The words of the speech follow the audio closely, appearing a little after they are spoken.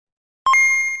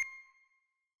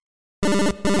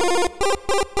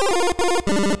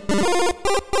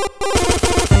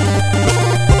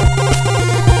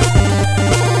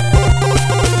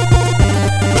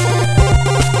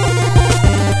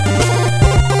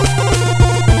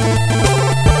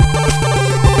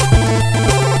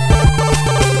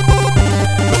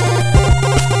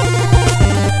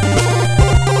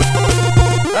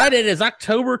It is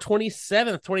October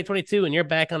 27th, 2022, and you're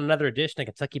back on another edition of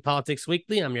Kentucky Politics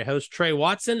Weekly. I'm your host, Trey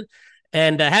Watson,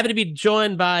 and happy to be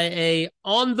joined by a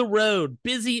on-the-road,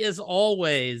 busy as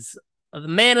always, the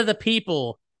man of the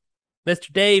people,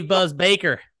 Mr. Dave Buzz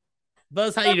Baker.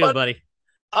 Buzz, how you doing, buddy?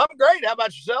 I'm great. How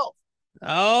about yourself?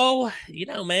 Oh,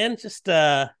 man, just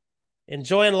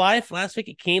enjoying life. Last week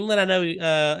at Keeneland, I know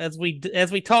as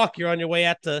we talk, you're on your way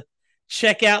out to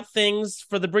check out things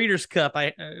for the Breeders' Cup.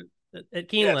 At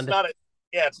Keeneland.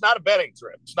 It's not a betting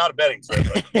trip. It's not a betting trip.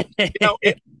 But,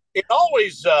 it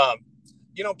always,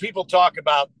 people talk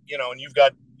about, and you've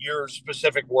got your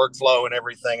specific workflow and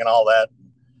everything and all that.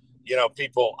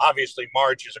 People, obviously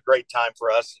March is a great time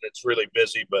for us and it's really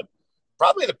busy, but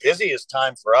probably the busiest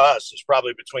time for us is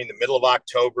probably between the middle of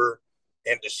October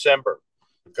and December,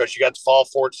 because you got the fall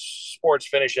sports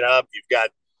finishing up. You've got,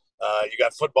 you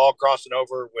got football crossing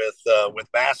over with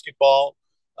basketball.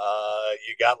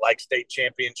 You got like state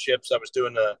championships. I was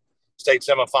doing the state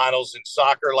semifinals in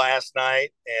soccer last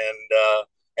night,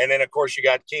 and then of course you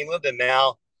got Keeneland, and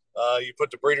now you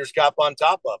put the Breeders' Cup on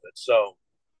top of it. So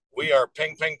we are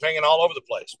pinging all over the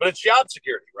place. But it's job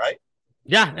security, right?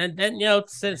 Yeah, and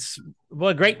it's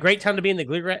great time to be in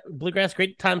the bluegrass.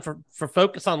 Great time for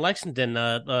focus on Lexington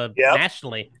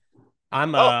nationally.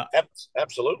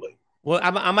 Absolutely. Well,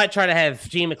 I might try to have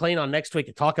Gene McLean on next week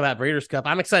to talk about Breeders' Cup.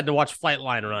 I'm excited to watch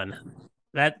Flightline run.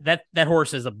 That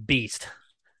horse is a beast.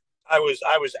 I was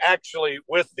actually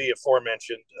with the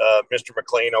aforementioned Mr.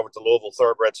 McLean over at the Louisville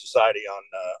Thoroughbred Society on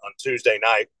Tuesday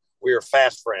night. We are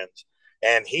fast friends,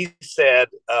 and he said,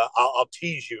 "I'll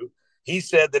tease you." He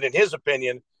said that in his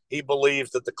opinion, he believes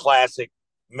that the Classic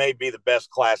may be the best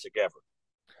Classic ever.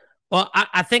 Well,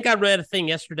 I think I read a thing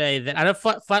yesterday that I know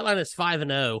Flightline is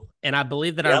 5-0, and I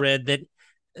believe that I read that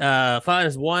Flightline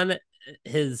has won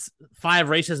his 5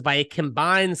 races by a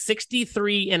combined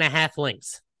 63.5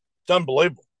 lengths. It's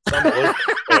unbelievable. And,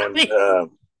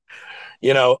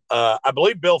 I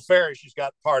believe Bill Farish has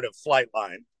got part of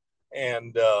Flightline,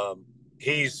 and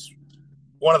he's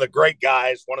one of the great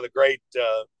guys, one of the great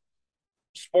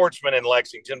sportsmen in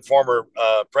Lexington, former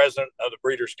president of the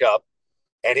Breeders' Cup.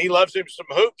 And he loves him some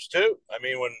hoops too. I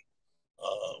mean, when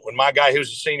my guy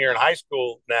who's a senior in high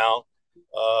school now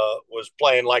was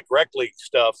playing like rec league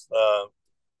stuff,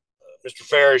 Mr.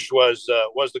 Farish was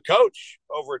the coach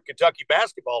over at Kentucky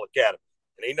Basketball Academy,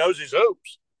 and he knows his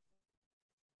hoops.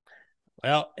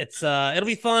 Well, it'll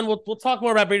be fun. We'll talk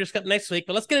more about Breeders' Cup next week,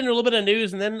 but let's get into a little bit of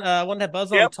news, and then I want to have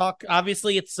Buzz on to talk.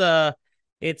 Obviously, it's the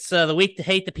week to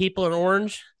hate the people in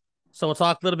orange. So we'll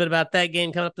talk a little bit about that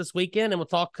game coming up this weekend, and we'll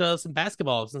talk some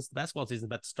basketball since the basketball season is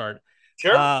about to start.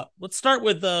 Sure. Let's start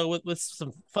with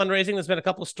some fundraising. There's been a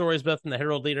couple of stories both in the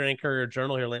Herald Leader and Courier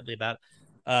Journal here lately about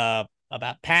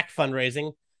PAC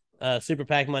fundraising, super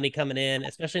PAC money coming in,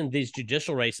 especially in these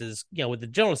judicial races. With the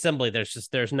General Assembly,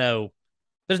 there's no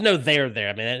there.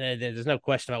 I mean, there's no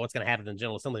question about what's going to happen in the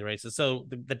General Assembly races. So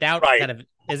the doubt kind of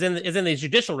is in these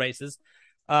judicial races.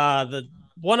 The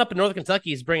one up in Northern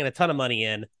Kentucky is bringing a ton of money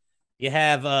in. You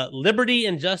have Liberty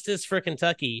and Justice for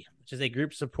Kentucky, which is a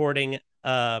group supporting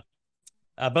both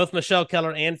Michelle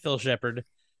Keller and Phil Shepard.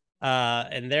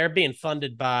 And they're being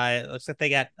funded by, looks like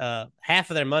they got half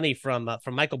of their money from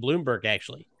Michael Bloomberg,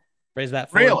 actually. Raised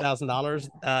about $400,000.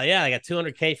 Yeah, I got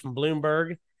 $200K from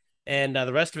Bloomberg, and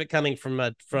the rest of it coming from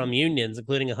unions,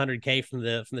 including $100K from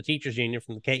the teachers union,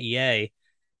 from the KEA.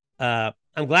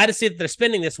 I'm glad to see that they're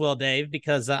spending this well, Dave,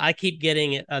 because I keep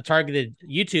getting targeted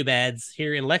YouTube ads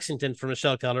here in Lexington from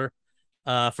Michelle Keller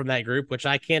from that group, which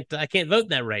I can't vote in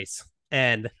that race.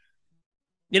 And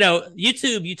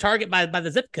YouTube, you target by the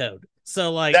zip code.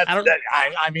 So like,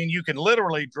 I mean, you can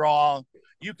literally draw.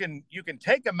 You can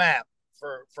take a map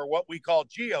for what we call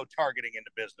geo-targeting into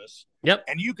business. Yep.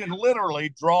 And you can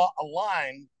literally draw a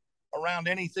line around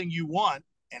anything you want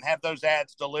and have those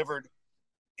ads delivered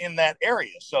in that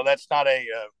area. So that's not a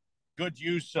good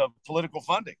use of political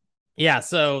funding. Yeah.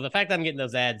 So the fact that I'm getting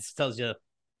those ads tells you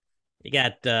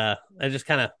got they're just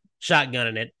kind of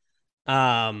shotgunning it.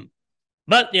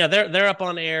 But they're up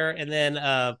on air, and then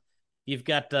you've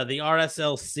got the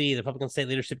RSLC, the Republican State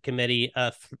Leadership Committee,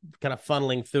 kind of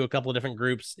funneling through a couple of different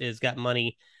groups, is got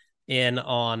money in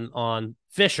on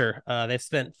Fisher. They've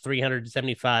spent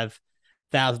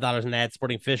 $375,000 in ads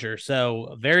supporting Fisher. So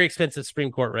a very expensive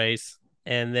Supreme Court race.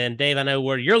 And then, Dave, I know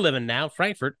where you're living now,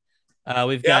 Frankfort.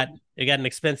 We've got You got an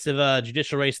expensive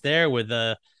judicial race there with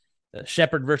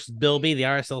Shepard versus Bilby. The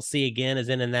RSLC again is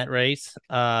in that race.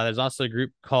 There's also a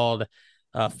group called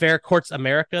Fair Courts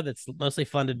America that's mostly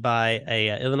funded by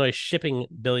a Illinois shipping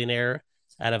billionaire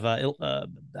out of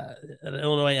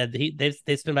Illinois.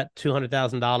 They spend about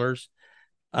 $200,000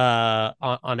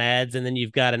 on ads, and then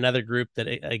you've got another group that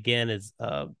again is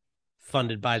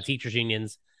funded by the teachers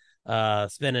unions,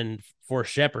 spending for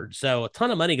Shepard. So a ton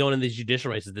of money going in these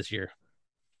judicial races this year.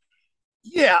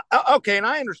 Yeah. Okay. And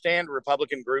I understand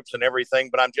Republican groups and everything,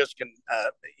 but I'm just,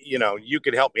 you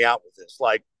could help me out with this.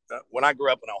 Like when I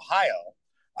grew up in Ohio,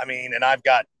 I mean, and I've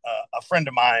got a friend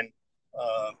of mine,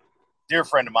 dear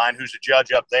friend of mine, who's a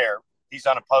judge up there. He's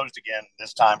unopposed again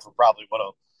this time for probably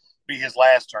what'll be his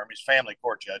last term. He's family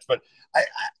court judge. But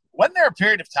wasn't there a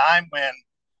period of time when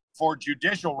for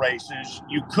judicial races,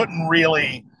 you couldn't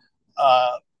really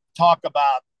talk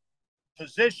about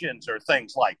positions or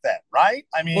things like that, right?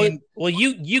 I mean, well,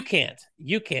 you can't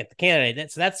the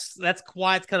candidate. That's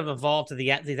why it's kind of evolved to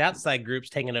these outside groups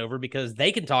taking over, because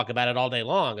they can talk about it all day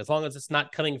long as it's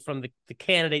not coming from the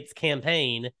candidate's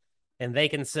campaign, and they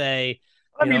can say,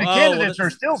 I mean, the candidates are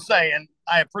still saying,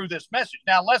 "I approve this message."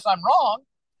 Now, unless I'm wrong,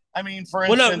 I mean, for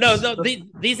instance, no.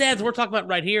 These ads we're talking about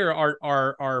right here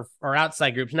are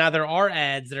outside groups. Now there are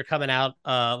ads that are coming out,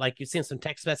 like you've seen some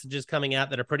text messages coming out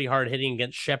that are pretty hard hitting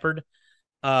against Shepard.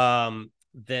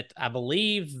 That I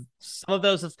believe some of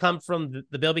those have come from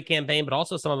the Bilby campaign, but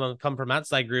also some of them have come from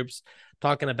outside groups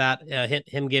talking about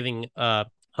him giving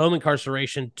home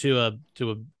incarceration to a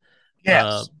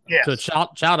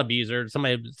child abuser,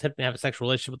 somebody who's attempting to have a sexual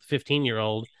relationship with a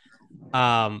 15-year-old.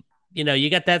 You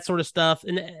got that sort of stuff,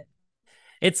 and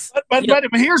it's but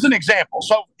here's an example.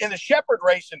 So in the Shepard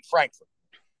race in Frankfort,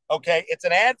 okay, it's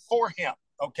an ad for him,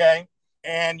 okay,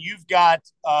 and you've got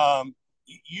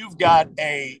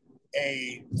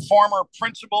a former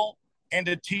principal and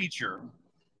a teacher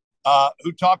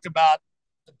who talked about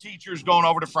the teachers going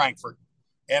over to Frankfurt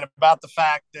and about the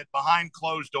fact that behind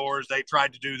closed doors they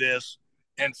tried to do this,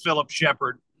 and Philip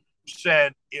Shepard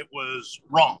said it was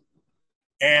wrong.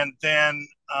 And then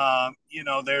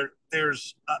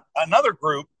there's another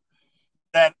group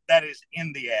that is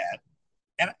in the ad,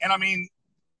 and I mean,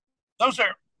 those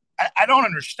are. I don't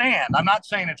understand. I'm not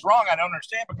saying it's wrong. I don't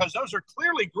understand, because those are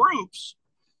clearly groups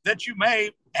that you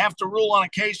may have to rule on a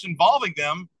case involving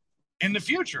them in the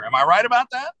future. Am I right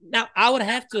about that? Now, I would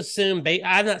have to assume,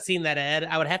 I've not seen that ad.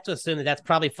 I would have to assume that that's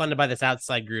probably funded by this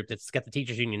outside group that's got the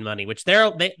teachers union money, which they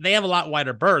have a lot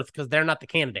wider berth because they're not the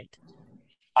candidate.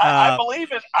 I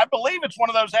believe it. I believe it's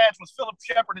one of those ads with Philip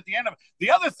Shepard at the end of it.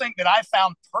 The other thing that I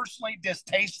found personally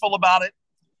distasteful about it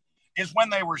is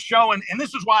when they were showing, and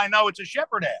this is why I know it's a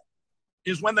Shepard ad,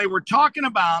 is when they were talking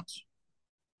about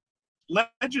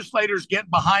legislators get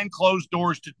behind closed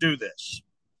doors to do this.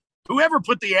 Whoever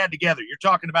put the ad together, you're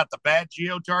talking about the bad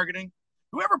geo-targeting,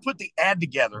 whoever put the ad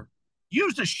together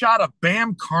used a shot of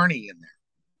Bam Carney in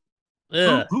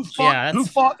there, who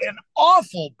fought an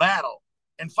awful battle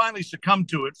and finally succumbed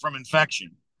to it from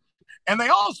infection. And they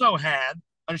also had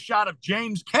a shot of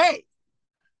James Kay,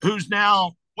 who's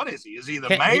now, what is he? Is he the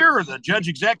mayor or the judge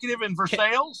executive in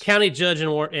Versailles? County judge in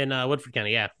Woodford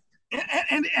County, yeah.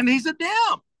 And he's a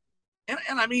Dem.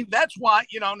 And I mean, that's why,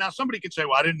 now somebody could say,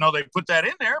 well, I didn't know they put that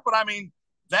in there. But I mean,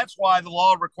 that's why the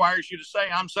law requires you to say,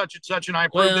 I'm such and such, and I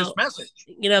approve this message.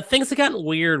 Things have gotten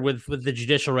weird with the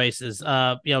judicial races.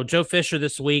 Joe Fisher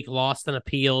this week lost an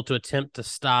appeal to attempt to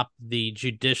stop the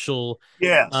judicial,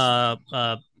 the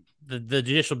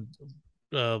judicial,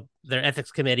 their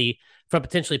ethics committee from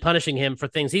potentially punishing him for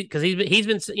things because he's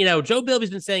been, Joe Bilby's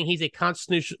been saying he's a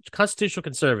constitutional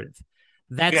conservative.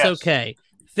 That's okay.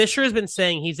 Fisher has been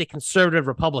saying he's a conservative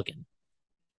Republican,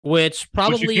 which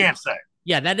probably you can't say.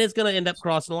 Yeah, that is going to end up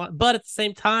crossing a lot. But at the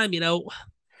same time,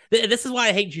 this is why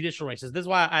I hate judicial races. This is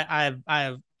why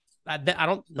I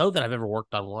don't know that I've ever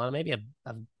worked on one. Maybe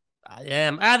I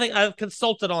am. I think I've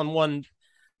consulted on one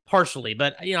partially,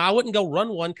 but I wouldn't go run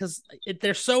one because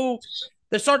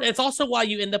it's also why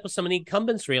you end up with so many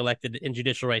incumbents reelected in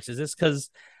judicial races. Is because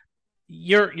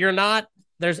you're not.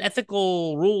 There's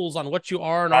ethical rules on what you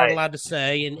are and aren't allowed to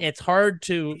say, and it's hard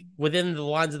to, within the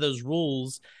lines of those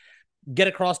rules, get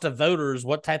across to voters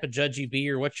what type of judge you'd be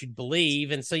or what you'd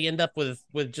believe. And so you end up with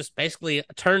just basically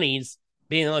attorneys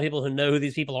being the only people who know who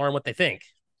these people are and what they think.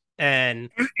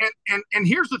 And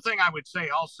here's the thing I would say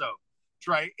also,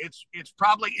 Trey, it's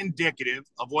probably indicative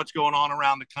of what's going on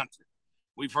around the country.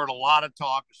 We've heard a lot of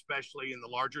talk, especially in the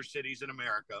larger cities in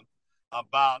America,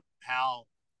 about how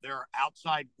there are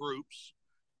outside groups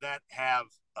that have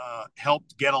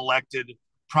helped get elected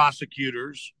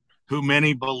prosecutors who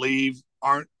many believe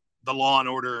aren't the law and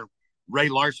order Ray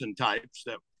Larson types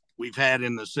that we've had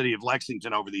in the city of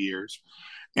Lexington over the years.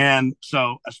 And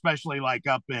so, especially like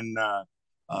up in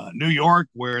New York,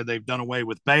 where they've done away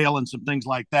with bail and some things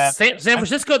like that. San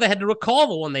Francisco, they had to recall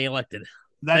the one they elected.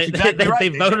 That's exactly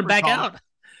right. They voted him back out.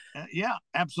 Yeah,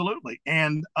 absolutely.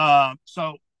 And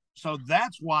so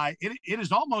that's why it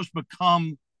has almost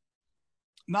become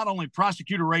not only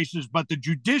prosecutor races, but the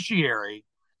judiciary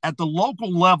at the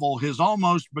local level has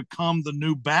almost become the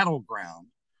new battleground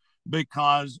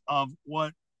because of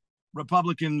what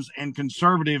Republicans and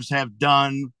conservatives have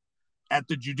done at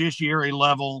the judiciary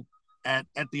level, at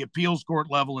the appeals court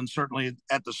level, and certainly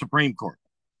at the Supreme Court.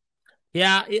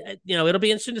 Yeah, it'll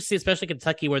be interesting to see, especially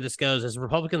Kentucky, where this goes as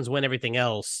Republicans win everything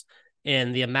else,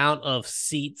 and the amount of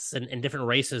seats and different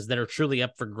races that are truly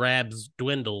up for grabs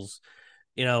dwindles.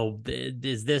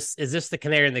 Is this the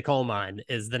canary in the coal mine?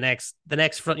 Is the next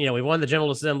front? We won the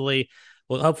General Assembly.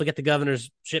 We'll hopefully get the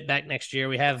governorship back next year.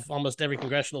 We have almost every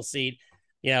congressional seat.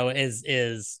 Is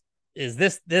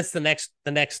this the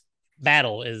next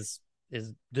battle? Is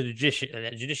the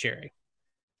judiciary?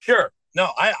 Sure. No,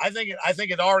 I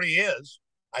think it already is.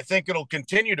 I think it'll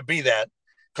continue to be that,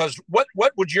 because what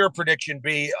would your prediction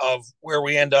be of where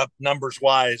we end up numbers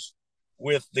wise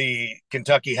with the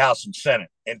Kentucky House and Senate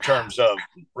in terms of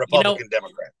Republican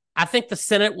Democrat? I think the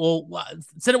Senate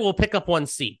will pick up one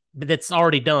seat, but that's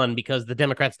already done because the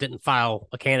Democrats didn't file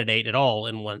a candidate at all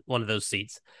in one of those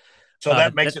seats. So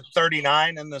that makes it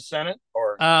 39 in the Senate,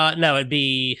 or no, it'd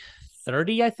be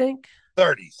 30, I think.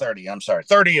 30. I'm sorry,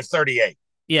 30 of 38.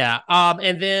 Yeah.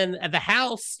 And then at the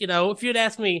House, if you'd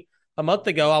asked me a month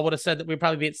ago, I would have said that we'd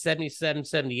probably be at 77,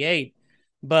 78.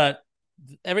 But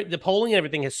the polling and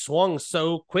everything has swung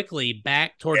so quickly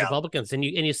back towards Republicans, and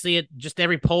you see it. Just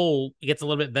every poll gets a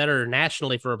little bit better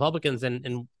nationally for Republicans.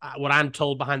 And what I'm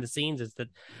told behind the scenes is that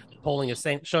polling is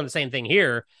showing the same thing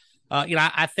here.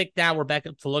 I think now we're back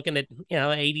up to looking at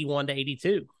 81 to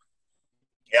 82.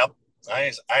 Yep.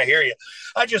 I hear you.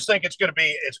 I just think it's going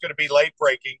to be late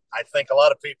breaking. I think a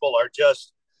lot of people are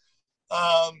just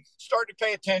starting to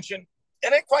pay attention,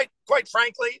 and it quite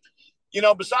frankly,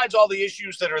 besides all the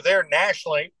issues that are there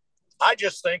nationally, I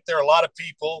just think there are a lot of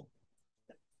people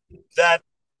that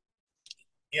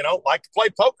like to play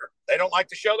poker. They don't like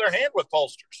to show their hand with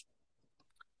pollsters.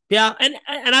 Yeah, and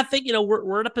I think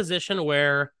we're in a position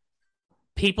where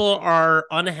people are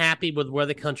unhappy with where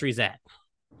the country's at.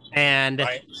 And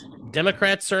right.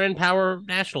 Democrats are in power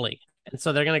nationally, and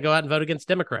so they're going to go out and vote against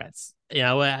Democrats.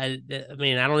 I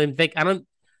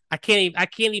can't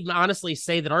even honestly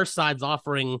say that our side's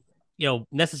offering,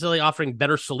 necessarily offering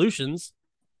better solutions.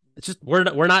 It's just we're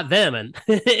not them, and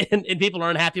and people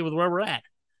aren't happy with where we're at.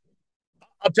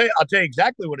 I'll tell you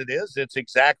exactly what it is. It's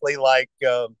exactly like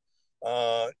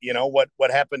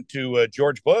what happened to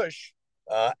George Bush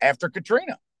after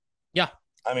Katrina. Yeah,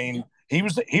 I mean. He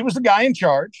was the guy in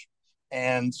charge,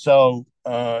 and so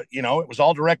it was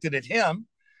all directed at him.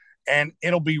 And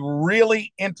it'll be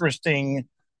really interesting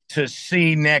to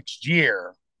see next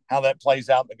year how that plays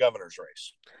out in the governor's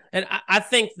race. And I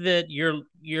think that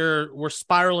we're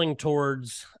spiraling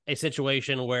towards a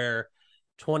situation where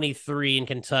 23 in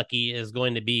Kentucky is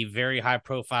going to be very high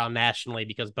profile nationally,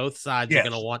 because both sides are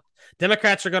going to want,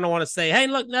 Democrats are going to want to say, hey,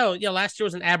 look, no, last year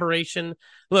was an aberration.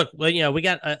 Look, well, we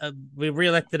got we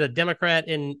reelected a Democrat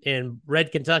in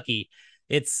red Kentucky.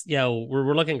 It's,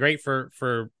 we're looking great for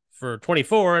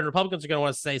 24, and Republicans are going to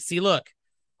want to say, see, look,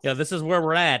 this is where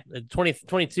we're at.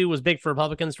 2022 was big for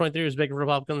Republicans. 23 was big for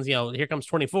Republicans. Here comes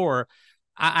 24.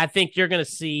 I think you're going to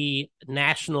see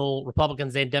national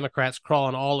Republicans and Democrats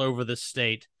crawling all over the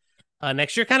state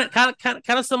next year. Kind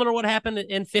of similar to what happened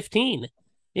in 15.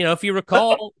 If you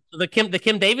recall, the Kim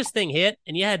Davis thing hit,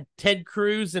 and you had Ted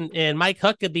Cruz and Mike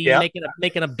Huckabee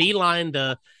making a beeline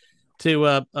to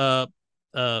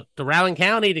Rowan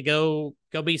County to go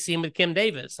be seen with Kim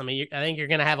Davis. I mean, I think you're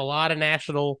going to have a lot of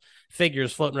national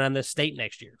figures floating around this state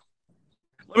next year.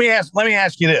 Let me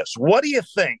ask you this: What do you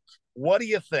think?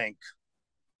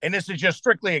 And this is just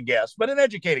strictly a guess, but an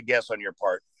educated guess on your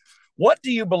part. What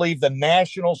do you believe the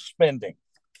national spending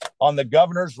on the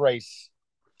governor's race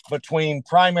between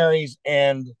primaries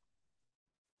and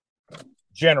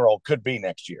general could be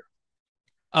next year?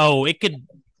 Oh, it could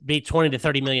be $20 to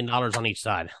 $30 million on each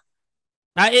side.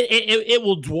 It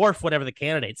will dwarf whatever the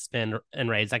candidates spend and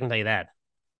raise. I can tell you that.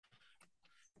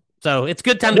 So it's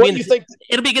good time to be in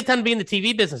it'll be a good time to be in the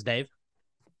TV business, Dave.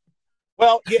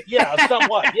 Well, yeah,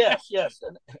 somewhat, yes,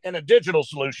 and a digital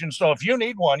solution. So if you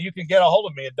need one, you can get a hold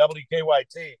of me at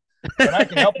WKYT, and I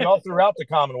can help you all throughout the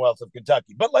Commonwealth of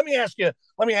Kentucky. But let me ask you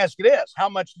this: how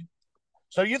much?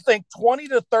 So you think 20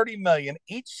 to 30 million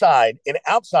each side in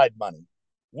outside money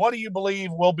what do you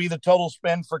believe will be the total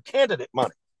spend for candidate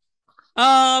money?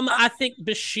 I think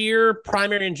Beshear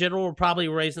primary in general will probably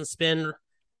raise and spend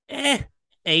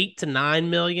 8 to 9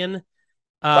 million.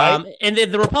 Right? And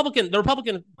then the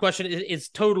Republican question is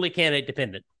totally candidate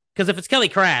dependent. Because if it's Kelly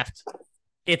Craft,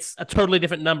 it's a totally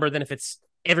different number than if it's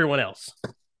everyone else.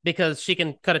 Because she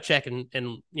can cut a check and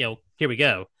here we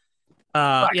go.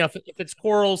 Right. If it's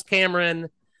Quarles, Cameron,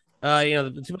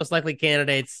 the two most likely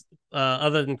candidates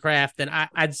other than Kraft, then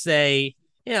I'd say,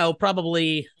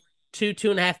 probably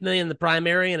 2.5 million in the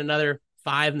primary and another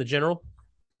 5 in the general.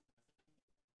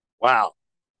 Wow.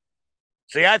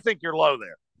 See, I think you're low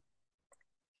there.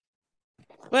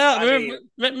 Well,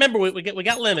 remember we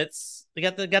got limits. We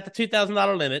got the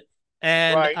 $2,000 limit,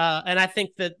 and right. And I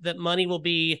think that money will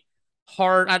be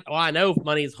hard. I know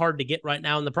money is hard to get right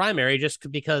now in the primary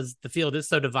just because the field is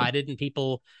so divided and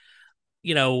people,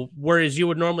 whereas you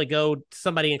would normally go to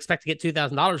somebody and expect to get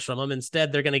 $2,000 from them,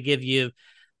 instead they're going to give you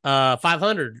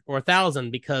 500 or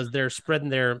 1,000 because they're spreading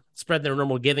their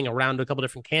normal giving around to a couple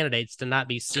different candidates to not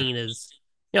be seen as,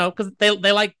 because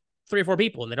they like 3 or 4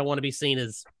 people and they don't want to be seen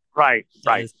as right.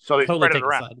 So they totally spread it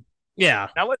around. Aside. Yeah.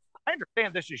 Now, I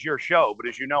understand this is your show, but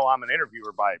as you know, I'm an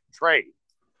interviewer by trade.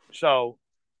 So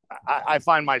I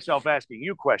find myself asking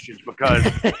you questions because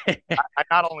I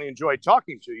not only enjoy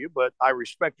talking to you, but I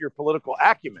respect your political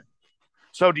acumen.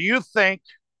 So do you think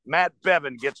Matt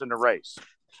Bevin gets in the race?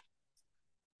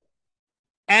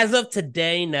 As of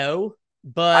today, no.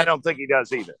 But I don't think he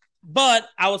does either. But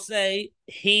I will say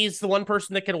he's the one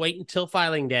person that can wait until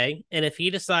filing day. And if he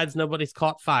decides nobody's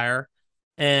caught fire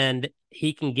and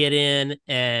he can get in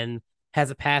and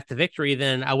has a path to victory,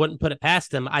 then I wouldn't put it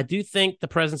past him. I do think the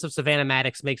presence of Savannah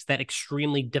Maddox makes that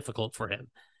extremely difficult for him.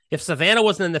 If Savannah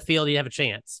wasn't in the field, he'd have a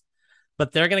chance.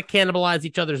 But they're going to cannibalize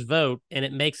each other's vote, and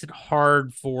it makes it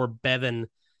hard for Bevin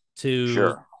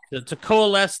to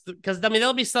coalesce. Because,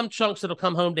 there'll be some chunks that'll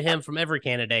come home to him from every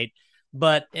candidate.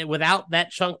 But without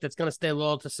that chunk that's going to stay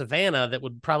loyal to Savannah that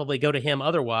would probably go to him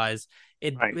otherwise,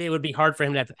 it would be hard for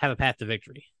him to have a path to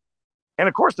victory. And,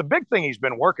 of course, the big thing he's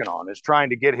been working on is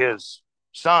trying to get his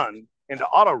son into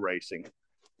auto racing.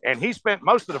 And he spent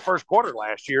most of the first quarter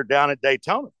last year down at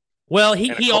Daytona. Well,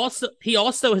 he also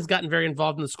has gotten very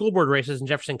involved in the school board races in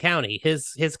Jefferson County.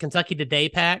 His Kentucky Today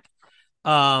pack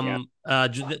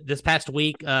this past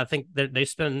week, I think they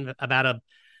spent about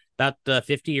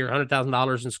 $50,000 or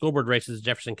 $100,000 in school board races in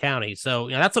Jefferson County. So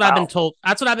that's what I've been told.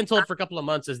 That's what I've been told for a couple of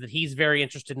months, is that he's very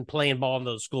interested in playing ball in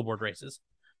those school board races.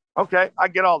 Okay, I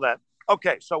get all that.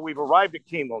 Okay, so we've arrived at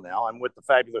Keeneland now. I'm with the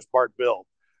fabulous Bart Bill,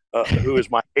 who is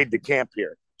my aide de camp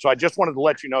here. So I just wanted to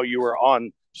let you know you were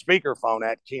on speakerphone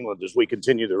at Keeneland as we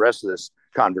continue the rest of this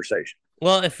conversation.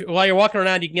 Well, while you're walking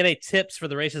around, you can get any tips for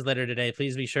the races later today.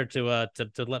 Please be sure to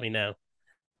let me know.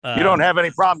 You don't have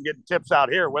any problem getting tips out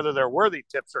here, whether they're worthy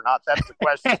tips or not. That's the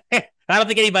question. I don't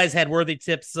think anybody's had worthy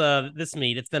tips this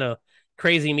meet. It's been a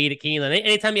crazy meet at Keeneland.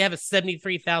 Anytime you have a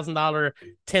 $73,000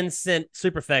 10-cent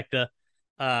superfecta,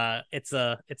 it's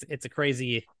a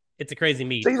crazy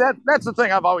meet. See, that's the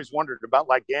thing I've always wondered about,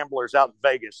 like gamblers out in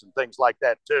Vegas and things like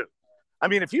that too. I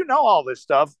mean, if you know all this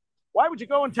stuff, why would you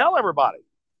go and tell everybody?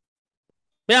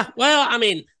 Yeah, well,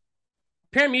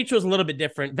 Pari-Mutual is a little bit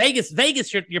different.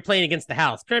 Vegas, you're playing against the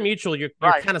house. Pari-Mutual, you're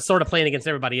kind of sort of playing against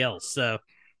everybody else. So,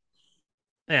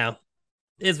 yeah,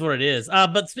 is what it is.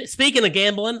 But speaking of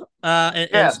gambling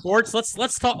and sports,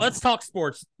 let's talk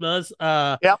sports, Buzz.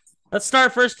 Yep. Let's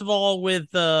start first of all with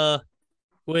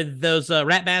those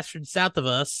rat bastards south of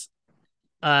us,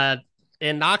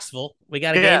 in Knoxville. We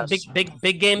got a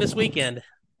big game this weekend.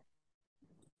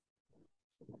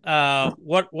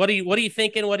 What are you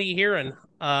thinking? What are you hearing?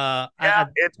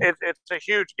 It's a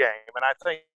huge game, and I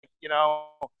think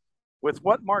with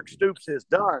what Mark Stoops has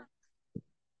done.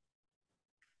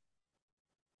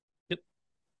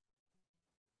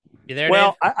 You there?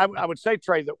 Well, I would say,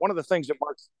 Trey, that one of the things that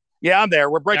Mark's. Yeah, I'm there.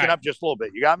 We're breaking up just a little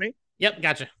bit. You got me? Yep,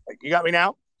 gotcha. You got me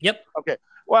now? Yep. Okay.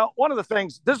 Well, one of the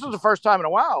things, this is the first time in a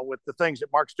while with the things that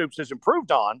Mark Stoops has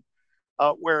improved on,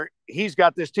 where he's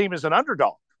got this team as an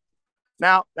underdog.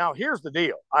 Now here's the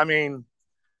deal. I mean,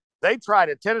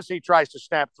 Tennessee tries to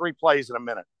snap 3 plays in a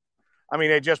minute. I mean,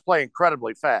 they just play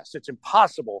incredibly fast. It's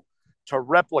impossible to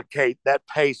replicate that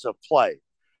pace of play.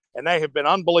 And they have been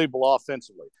unbelievable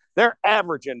offensively. They're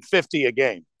averaging 50 a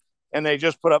game, and they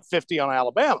just put up 50 on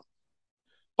Alabama.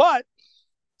 But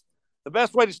the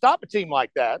best way to stop a team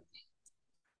like that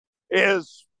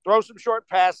is throw some short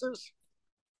passes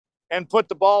and put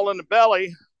the ball in the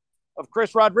belly of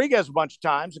Chris Rodriguez a bunch of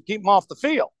times and keep him off the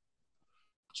field.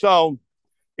 So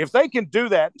if they can do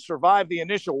that and survive the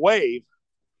initial wave,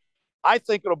 I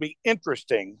think it'll be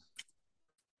interesting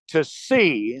to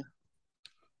see,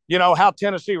 how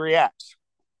Tennessee reacts.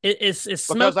 Is Because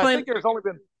Smoke I playing? think there's only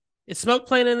been Is Smoke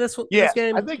playing in this yes,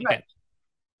 game? Okay.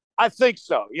 I think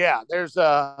so. Yeah, there's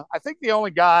I think the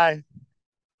only guy.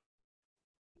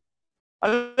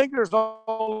 I think there's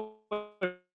only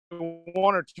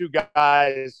one or two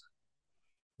guys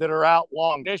that are out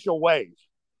long initial wave.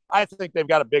 I think they've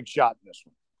got a big shot in this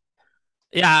one.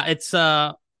 Yeah, it's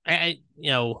I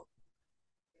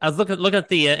was looking at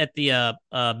the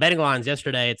betting lines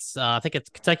yesterday. It's I think it's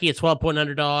Kentucky a 12-point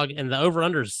underdog, and the over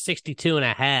under is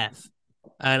 62.5.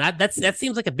 And that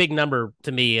seems like a big number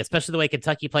to me, especially the way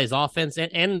Kentucky plays offense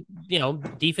and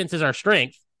defense is our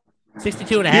strength.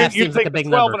 62.5 You seems think like a big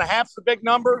 12 number. and a half is a big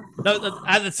number? No, the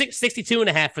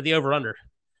 62.5 for the over under.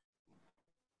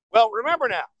 Well, remember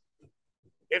now,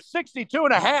 if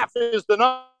 62.5 is the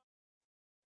number.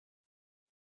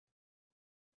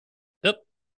 Yep.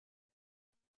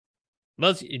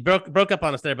 Most you broke up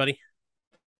on us there, buddy.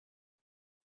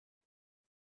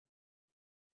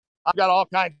 I've got all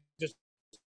kinds of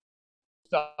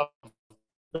stuff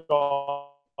going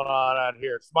on out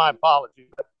here. It's my apologies.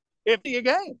 50 a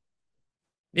game.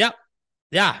 Yeah.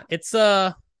 Yeah. It's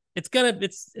gonna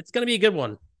be a good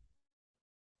one.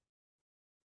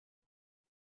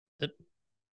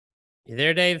 You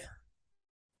there, Dave?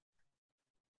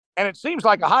 And it seems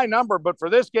like a high number, but for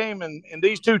this game and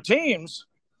these two teams,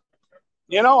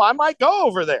 I might go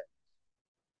over there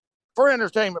for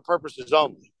entertainment purposes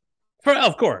only.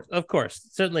 Of course,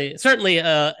 certainly,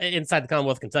 inside the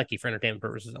Commonwealth of Kentucky for entertainment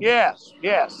purposes only. Yes,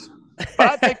 but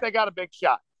I think they got a big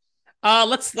shot.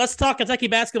 Let's talk Kentucky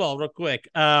basketball real quick.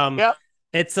 Yep.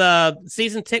 It's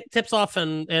season tips off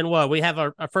and what we have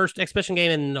our first exhibition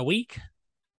game in a week.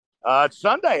 It's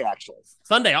Sunday, actually.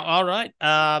 Sunday, all right.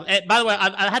 And by the way,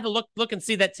 I had to look and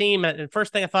see that team, and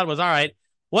first thing I thought was, all right,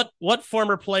 what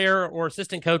former player or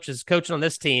assistant coach is coaching on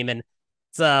this team? And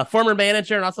it's a former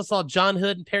manager, and I also saw John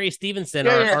Hood and Perry Stevenson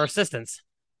are assistants.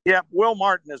 Yeah, Will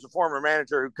Martin is a former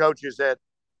manager who coaches at,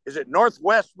 is it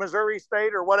Northwest Missouri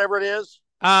State or whatever it is?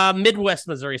 Midwest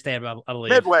Missouri State, I believe.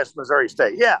 Midwest Missouri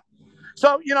State, yeah.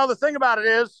 So, the thing about it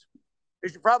is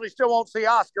you probably still won't see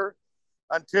Oscar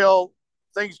until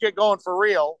things get going for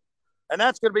real. And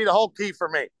that's going to be the whole key for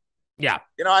me. Yeah.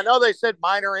 I know they said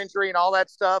minor injury and all that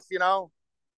stuff,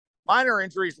 Minor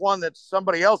injury is one that's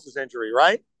somebody else's injury,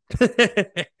 right?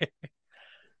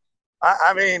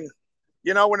 I mean,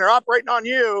 when they're operating on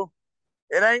you,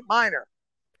 it ain't minor.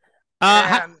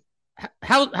 How's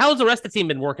the rest of the team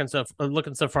been looking so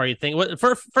far? You think?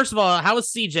 First of all, how is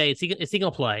CJ? Is he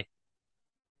going to play?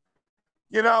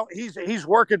 He's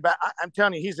working back. I'm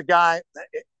telling you, he's a guy.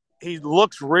 He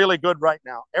looks really good right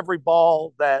now. Every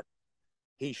ball that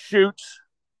he shoots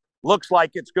looks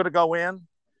like it's going to go in.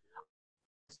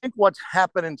 I think what's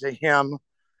happening to him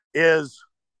is,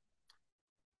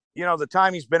 the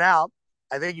time he's been out,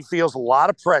 I think he feels a lot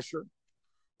of pressure.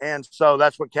 And so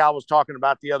that's what Cal was talking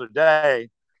about the other day,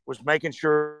 was making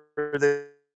sure that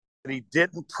he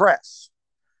didn't press.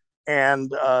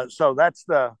 And so that's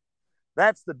the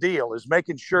deal, is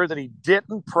making sure that he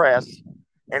didn't press,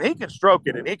 and he can stroke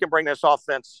it, and he can bring this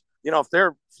offense. If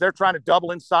they're trying to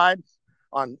double inside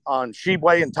on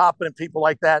Sheboy and Toppin and people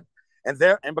like that, and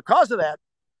because of that,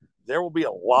 there will be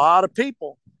a lot of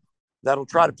people that'll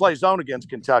try to play zone against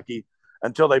Kentucky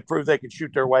until they prove they can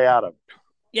shoot their way out of it.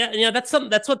 Yeah, that's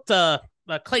what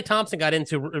Klay Thompson got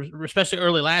into, especially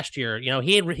early last year.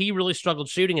 He really struggled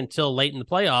shooting until late in the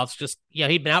playoffs. Just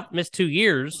he'd been out, missed 2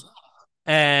 years,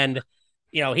 and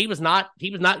he was not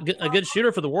a good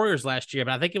shooter for the Warriors last year.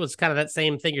 But I think it was kind of that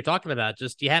same thing you're talking about.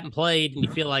 Just you haven't played, and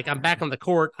you feel like, I'm back on the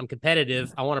court, I'm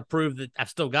competitive, I want to prove that I've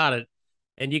still got it,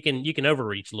 and you can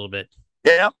overreach a little bit.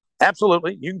 Yeah,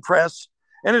 absolutely. You can press,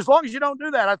 and as long as you don't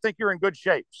do that, I think you're in good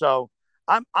shape. So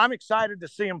I'm excited to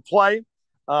see him play.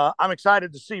 I'm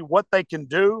excited to see what they can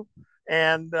do.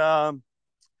 And, I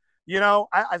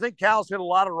think Cal's hit a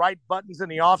lot of right buttons in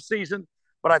the offseason,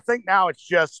 but I think now it's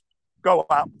just go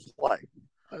out and play.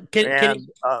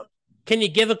 Can you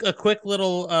give a quick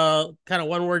little kind of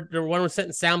one word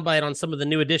sentence soundbite on some of the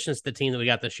new additions to the team that we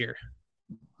got this year?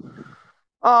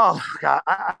 Oh, God.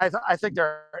 I think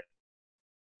they're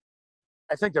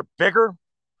bigger.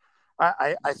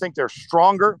 I think they're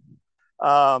stronger.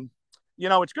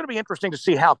 It's going to be interesting to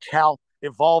see how Cal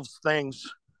evolves things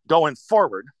going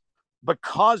forward,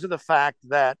 because of the fact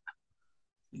that,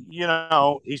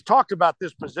 he's talked about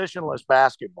this positionless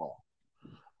basketball.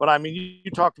 But, I mean,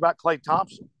 you talked about Klay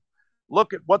Thompson.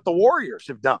 Look at what the Warriors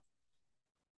have done.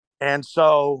 And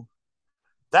so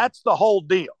that's the whole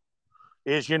deal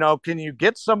is, can you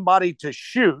get somebody to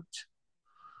shoot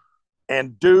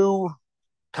and do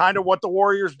kind of what the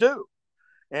Warriors do?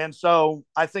 And so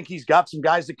I think he's got some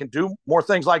guys that can do more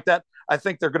things like that. I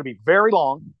think they're going to be very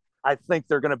long. I think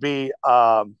they're going to be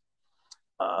I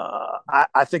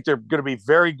think they're going to be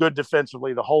very good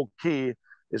defensively. The whole key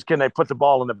is, can they put the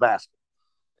ball in the basket?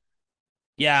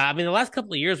 Yeah, I mean, the last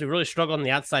couple of years we really struggled on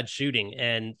the outside shooting,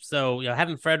 and so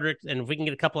having Frederick, and if we can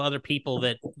get a couple of other people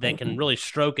that can really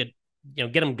stroke it,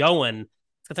 get them going,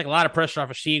 it's gonna take a lot of pressure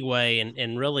off of Shigwe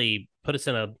and really put us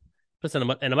in a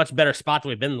much better spot than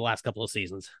we've been in the last couple of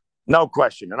seasons. No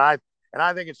question, and I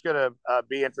think it's going to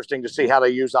be interesting to see how they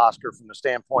use Oscar from the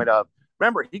standpoint of,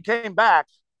 remember, he came back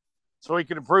so he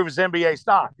could improve his NBA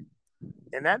stock,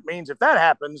 and that means if that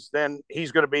happens, then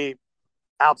he's going to be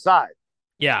outside.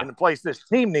 Yeah. And the place this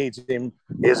team needs him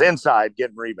is inside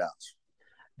getting rebounds.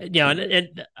 Yeah,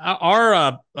 and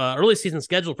our early season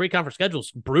schedule, pre-conference schedule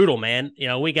is brutal, man.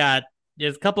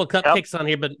 There's a couple of cupcakes on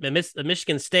here, but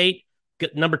Michigan State,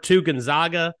 number 2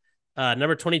 Gonzaga,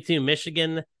 number 22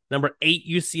 Michigan, number 8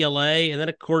 UCLA, and then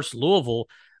of course Louisville.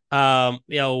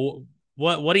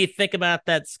 What do you think about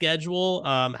that schedule?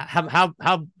 How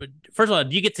first of all, are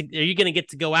you going to get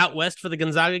to go out west for the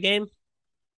Gonzaga game?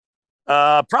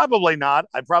 Probably not.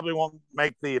 I probably won't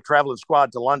make the traveling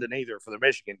squad to London either for the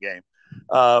Michigan game.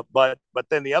 But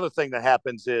then the other thing that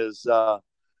happens is, so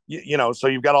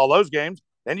you've got all those games.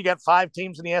 Then you got 5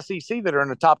 teams in the SEC that are in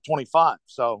the top 25.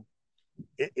 So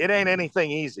it ain't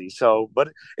anything easy. So,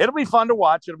 but it'll be fun to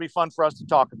watch. It'll be fun for us to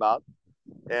talk about,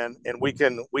 and we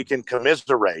can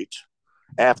commiserate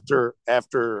after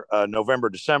November,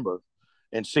 December,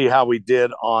 and see how we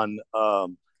did on.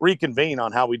 Reconvene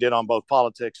on how we did on both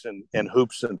politics and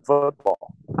hoops and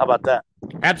football. How about that?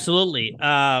 Absolutely.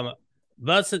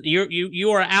 Buzz, you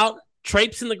are out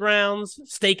traipsing the grounds,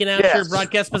 staking out your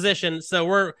broadcast position.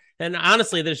 So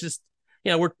honestly, there's just,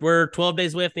 we're 12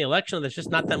 days away from the election. There's just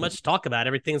not that much to talk about.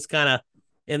 Everything's kind of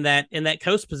in that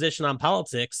coast position on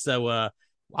politics. So I'm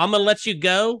going to let you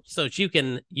go so that you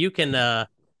can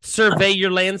survey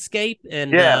your landscape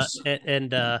and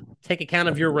take account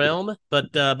of your realm.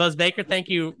 But Buzz Baker, thank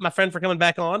you, my friend, for coming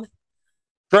back on.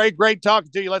 Great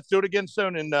talking to you. Let's do it again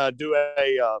soon and do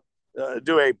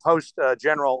a post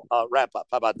general wrap up.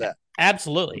 How about that?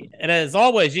 Absolutely. And as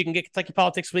always, you can get Kentucky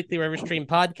Politics Weekly wherever you stream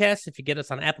podcasts. If you get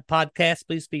us on Apple Podcasts,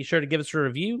 please be sure to give us a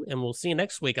review, and we'll see you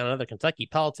next week on another Kentucky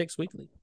Politics Weekly.